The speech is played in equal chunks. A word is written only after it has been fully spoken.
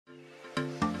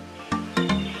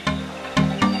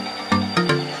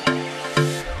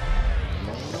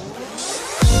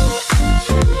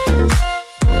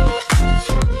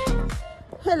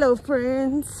Hello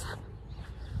friends,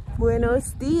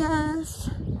 buenos días.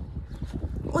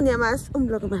 Un día más, un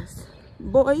vlog más.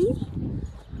 Voy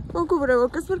con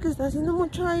cubrebocas porque está haciendo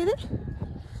mucho aire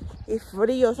y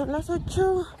frío. Son las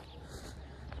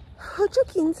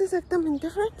 8:15 exactamente,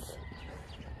 friends.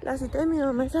 La cita de mi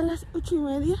mamá es a las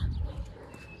 8:30,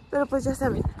 pero pues ya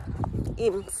saben,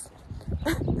 IMSS.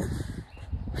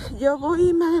 Yo voy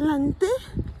y me adelanté,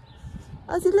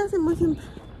 así lo hacemos siempre,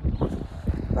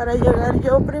 para llegar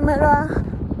yo primero a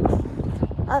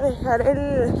dejar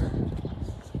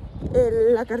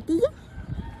la cartilla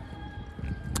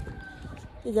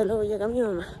y ya luego llega mi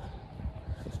mamá.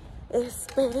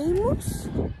 Esperemos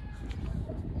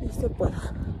y se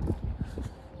pueda.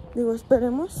 Digo,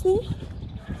 esperemos sí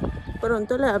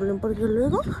pronto le hablen, porque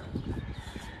luego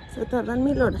se tardan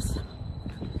 1000 horas.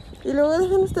 Y luego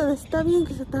dejen ustedes, está bien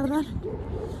que se tardan,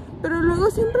 pero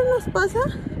luego siempre nos pasa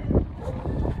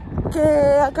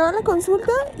que acaba la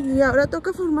consulta y ahora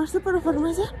toca formarse para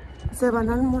farmacia, se van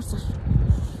a almorzar.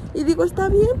 Y digo, está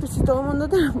bien, pues si todo el mundo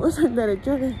tenemos el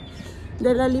derecho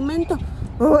del alimento.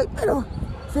 Uy, pero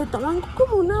se toman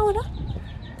como 1 hora.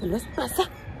 ¿Qué les pasa?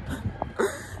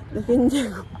 Dejen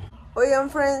llego. Oigan,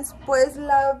 friends, pues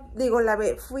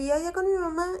fui allá con mi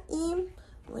mamá y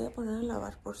voy a poner a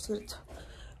lavar, por cierto.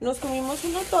 Nos comimos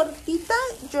una tortita,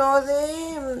 yo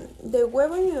de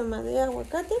huevo y mi mamá de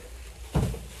aguacate.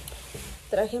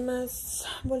 Traje más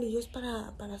bolillos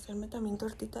para hacerme también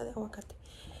tortita de aguacate.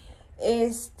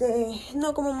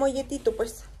 No como molletito,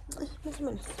 pues, más o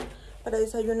menos, para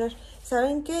desayunar.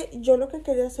 ¿Saben qué? Yo lo que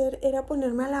quería hacer era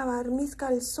ponerme a lavar mis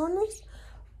calzones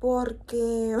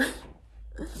porque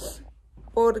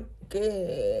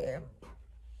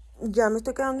ya me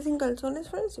estoy quedando sin calzones,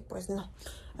 friends, y pues no.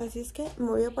 Así es que me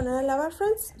voy a poner a lavar,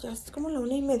 friends. Ya es como la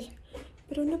 1:30.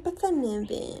 Pero no pasa nada,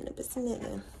 no pasa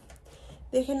nada.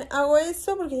 Hago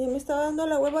eso porque ya me estaba dando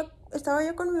la hueva. Estaba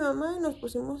yo con mi mamá y nos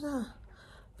pusimos a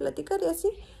platicar y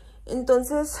así.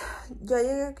 Entonces ya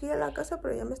llegué aquí a la casa,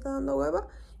 pero ya me está dando hueva.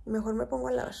 Y mejor me pongo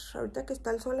a lavar. Ahorita que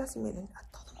está el sol así me den a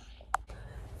todo.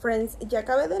 Friends, ya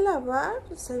acabé de lavar.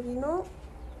 Se vino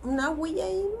una huilla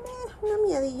y una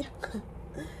miadilla.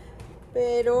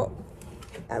 Pero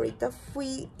ahorita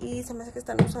fui y se me hace que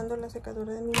están usando la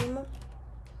secadora de mi mamá.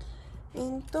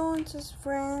 Entonces,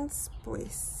 friends,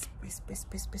 pues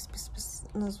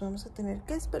nos vamos a tener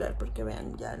que esperar porque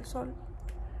vean, ya el sol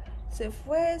se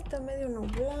fue, está medio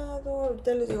nublado.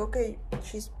 Ahorita les digo que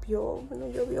chispeó, bueno,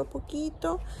 llovió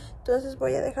poquito. Entonces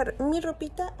voy a dejar mi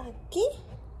ropita aquí.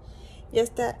 Ya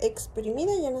está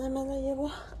exprimida, ya nada más la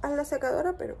llevo a la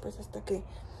secadora, pero pues hasta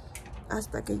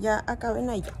que ya acaben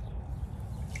ahí.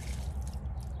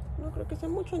 No creo que sea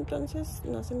mucho, entonces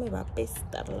no se me va a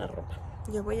apestar la ropa.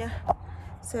 Ya voy a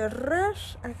cerrar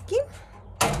aquí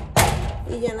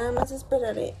y ya nada más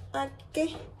esperaré a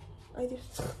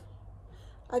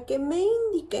que me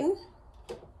indiquen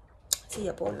si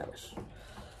ya puedo lavar.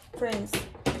 Friends,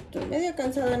 estoy medio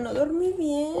cansada, no dormí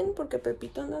bien porque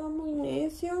Pepito andaba muy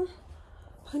necio.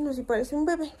 Ay, no, si parece un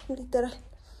bebé, literal.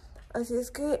 Así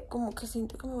es que como que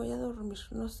siento que me voy a dormir,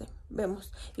 no sé,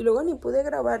 vemos. Y luego ni pude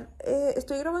grabar,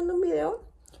 estoy grabando un video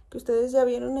que ustedes ya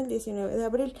vieron el 19 de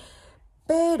abril.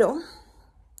 Pero,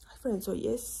 ay, friends, hoy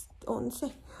es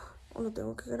 11. O lo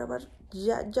tengo que grabar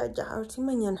ya, a ver si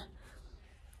mañana.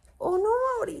 O no,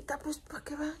 ahorita, pues, ¿para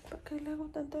qué va? ¿Para qué le hago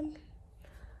tanto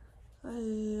a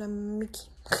la Mickey?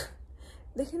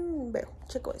 Dejen, veo,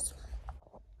 checo eso.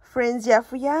 Friends, ya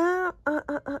fui a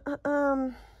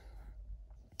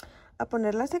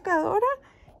poner la secadora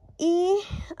y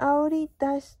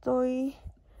ahorita estoy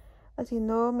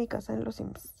haciendo mi casa en los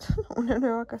Sims. Una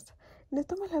nueva casa. En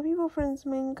esto me la vivo, friends,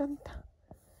 me encanta.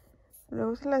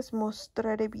 Luego se las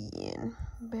mostraré bien.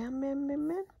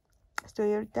 Vean.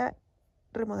 Estoy ahorita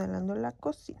remodelando la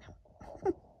cocina.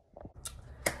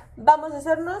 Vamos a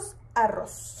hacernos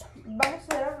arroz. Vamos a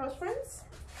hacer arroz, friends.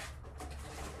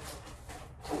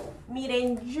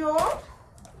 Miren, yo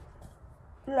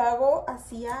lo hago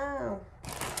así a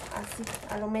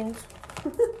lo menos.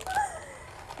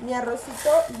 Mi arrocito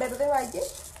verde valle,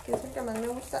 que es el que más me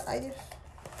gusta. Ay, Dios.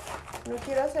 No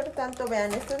quiero hacer tanto.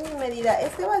 Vean, esta es mi medida.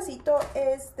 Este vasito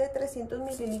es de 300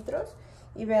 mililitros.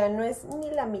 Y vean, no es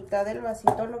ni la mitad del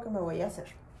vasito lo que me voy a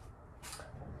hacer.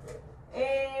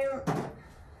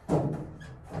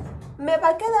 Me va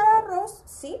a quedar arroz,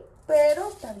 sí, pero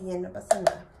está bien, no pasa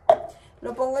nada.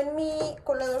 Lo pongo en mi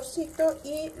coladorcito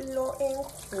y lo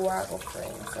enjuago,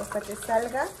 friends, hasta que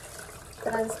salga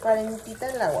transparentita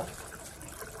el agua.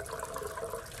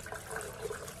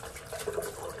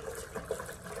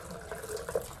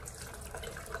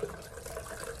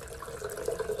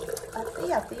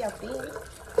 Así.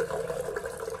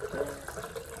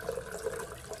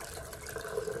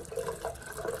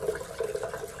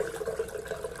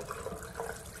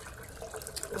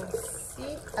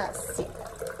 así.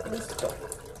 Listo.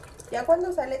 Ya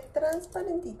cuando sale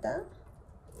transparentita,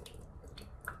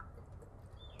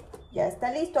 ya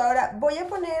está listo. Ahora voy a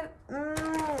poner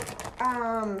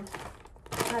a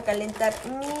calentar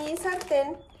mi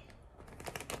sartén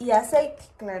y aceite,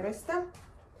 claro está.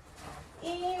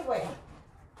 Y bueno,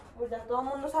 pues ya todo el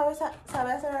mundo sabe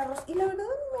hacer arroz. Y la verdad a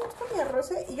mí me gusta mi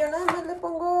arroz, ¿eh? Y yo nada más le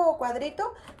pongo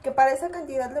cuadrito, que para esa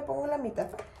cantidad le pongo la mitad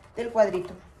del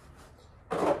cuadrito.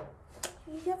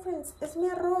 Y ya, friends, es mi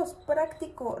arroz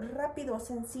práctico, rápido,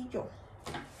 sencillo.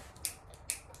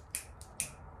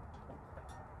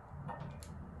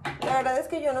 La verdad es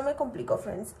que yo no me complico,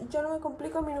 friends. Yo no me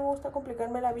complico, a mí no me gusta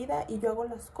complicarme la vida y yo hago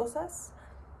las cosas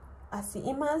así.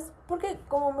 Y más porque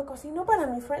como me cocino para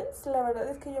mi friends, la verdad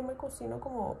es que yo me cocino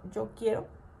como yo quiero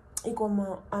y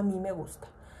como a mí me gusta.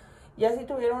 Ya si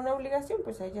tuviera una obligación,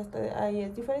 pues ahí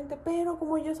es diferente. Pero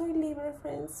como yo soy libre,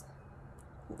 friends,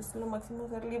 es lo máximo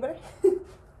ser libre.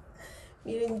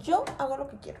 Miren, yo hago lo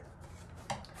que quiero.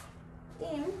 Y...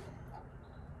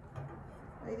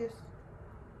 ay, Dios.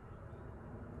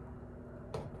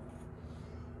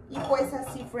 Y pues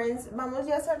así, friends, vamos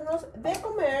ya a hacernos de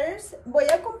comer. Voy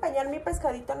a acompañar mi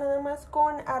pescadito nada más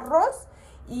con arroz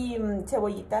y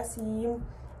cebollita así,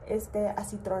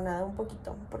 acitronada un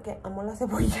poquito, porque amo la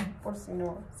cebolla, por si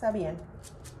no sabían.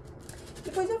 Y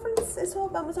pues ya, friends, eso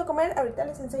vamos a comer. Ahorita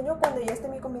les enseño cuando ya esté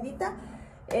mi comidita.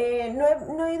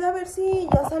 No he ido a ver si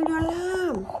ya salió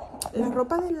la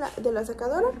ropa de la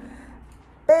secadora,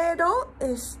 pero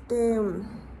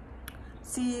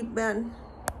sí, vean,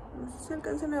 no sé si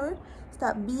alcanzan a ver,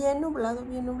 está bien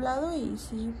nublado y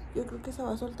sí, yo creo que se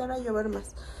va a soltar a llover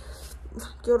más. Uf,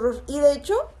 qué horror. Y de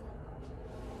hecho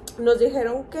nos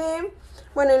dijeron que,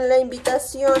 bueno, en la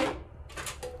invitación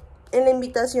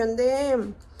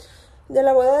de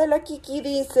la boda de la Kiki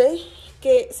dice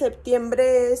que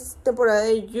septiembre es temporada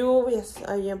de lluvias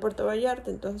allá en Puerto Vallarta.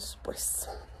 Entonces, pues,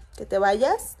 que te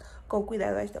vayas con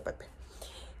cuidado. Ahí está Pepe.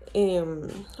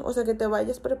 O sea, que te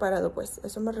vayas preparado, pues,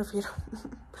 eso me refiero.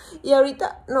 Y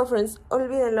ahorita, no, friends,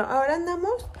 olvídenlo. Ahora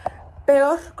andamos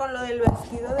peor con lo del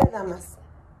vestido de damas.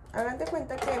 Hagan de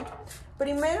cuenta que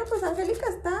primero, pues, Angélica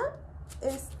está,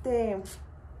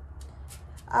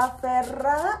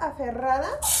 aferrada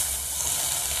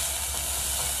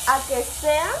a que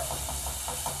sea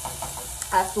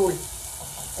azul.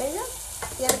 Ella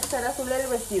tiene que ser azul el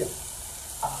vestido.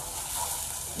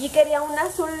 Y quería un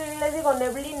azul, les digo,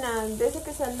 neblina, de ese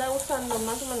que se anda usando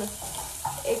más o menos.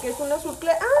 Que es un azul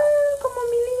claro. Ah, como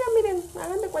mi niña, miren,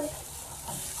 hagan de cuenta.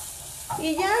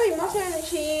 Y ya vimos en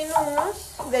Shein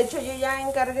unos. De hecho, yo ya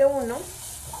encargué uno.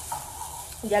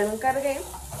 Ya lo encargué.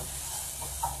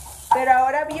 Pero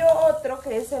ahora vio otro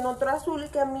que es en otro azul,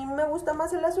 que a mí me gusta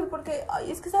más el azul porque, ay,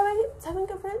 es que ¿saben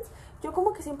qué, friends? Yo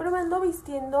como que siempre me ando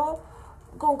vistiendo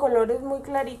con colores muy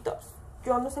claritos.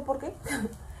 Yo no sé por qué,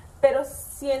 pero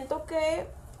siento que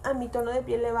a mi tono de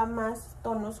piel le va más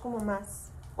tonos como más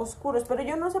oscuros. Pero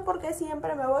yo no sé por qué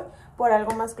siempre me voy por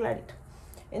algo más clarito.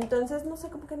 Entonces, no sé,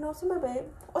 como que no se me ve,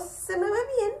 o sea, se me ve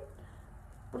bien,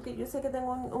 porque yo sé que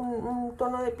tengo un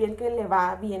tono de piel que le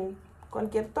va bien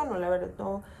cualquier tono, la verdad,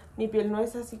 no. Mi piel no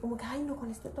es así como que, ay, no,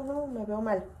 con este tono me veo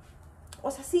mal.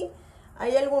 O sea, sí,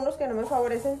 hay algunos que no me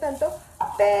favorecen tanto,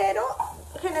 pero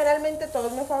generalmente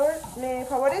todos me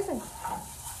favorecen.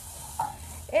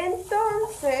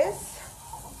 Entonces,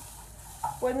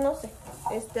 pues no sé,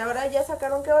 ahora ya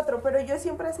sacaron que otro, pero yo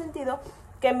siempre he sentido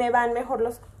que me van mejor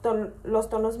los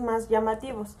tonos más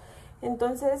llamativos.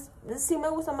 Entonces, sí me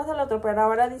gusta más el otro, pero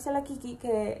ahora dice la Kiki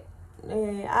que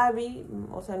Abby,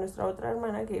 o sea, nuestra otra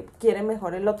hermana, que quiere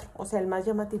mejor el otro, o sea, el más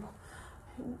llamativo.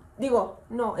 Digo,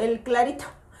 no, el clarito.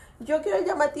 Yo quiero el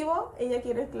llamativo, ella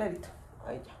quiere el clarito.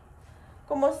 Ay, ya.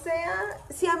 Como sea,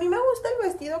 si a mí me gusta el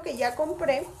vestido que ya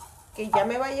compré, que ya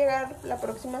me va a llegar la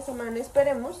próxima semana,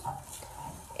 esperemos,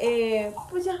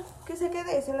 pues ya, que se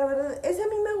quede ese, la verdad. Ese a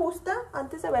mí me gusta,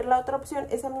 antes de ver la otra opción,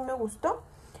 ese a mí me gustó.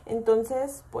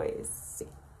 Entonces, pues sí,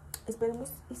 esperemos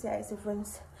y sea ese,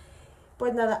 friends.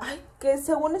 Pues nada, ay, que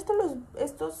según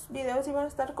estos videos iban a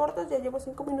estar cortos, ya llevo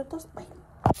 5 minutos, bye.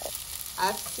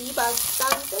 Así,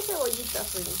 bastante cebollita,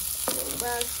 friends.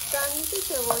 Bastante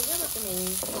cebolla porque me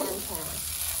encanta.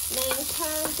 Me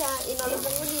encanta y no le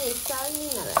pongo ni sal ni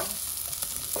nada.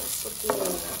 Porque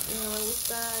no me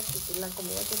gusta que la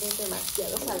comida quede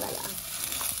demasiado salada.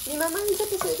 Mi mamá dice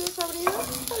que soy desabrida,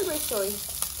 tal vez soy.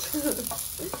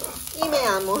 Y me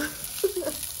amo.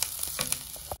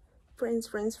 Friends.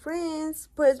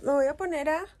 Pues me voy a poner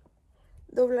a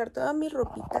doblar toda mi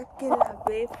ropita que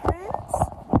lavé, friends.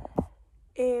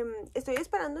 Estoy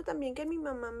esperando también que mi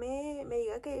mamá me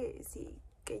diga que sí,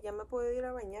 que ya me puedo ir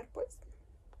a bañar, pues.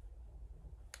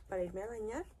 Para irme a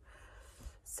bañar.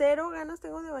 Cero ganas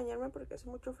tengo de bañarme porque hace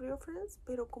mucho frío, friends,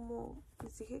 pero como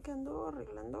les dije que ando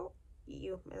arreglando y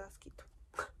me da asquito.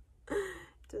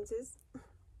 Entonces,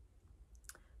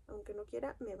 aunque no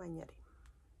quiera, me bañaré.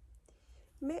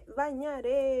 Me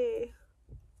bañaré.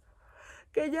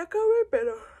 Que ya acabé,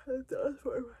 pero de todas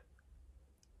formas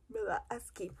me da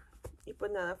asquito. Y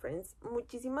pues nada, friends,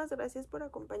 muchísimas gracias por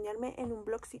acompañarme en un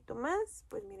vlogcito más.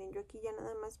 Pues miren, yo aquí ya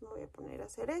nada más me voy a poner a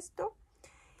hacer esto.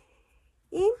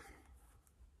 Y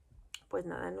pues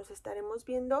nada, nos estaremos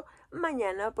viendo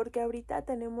mañana porque ahorita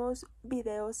tenemos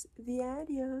videos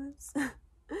diarios.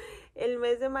 El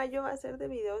mes de mayo va a ser de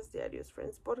videos diarios,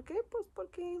 friends. ¿Por qué? Pues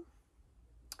porque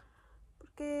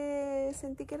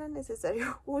sentí que era necesario,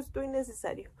 justo y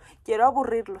necesario. Quiero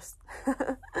aburrirlos.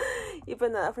 Y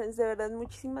pues nada, friends, de verdad,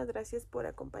 muchísimas gracias por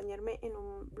acompañarme en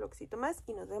un vlogcito más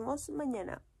y nos vemos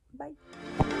mañana. Bye.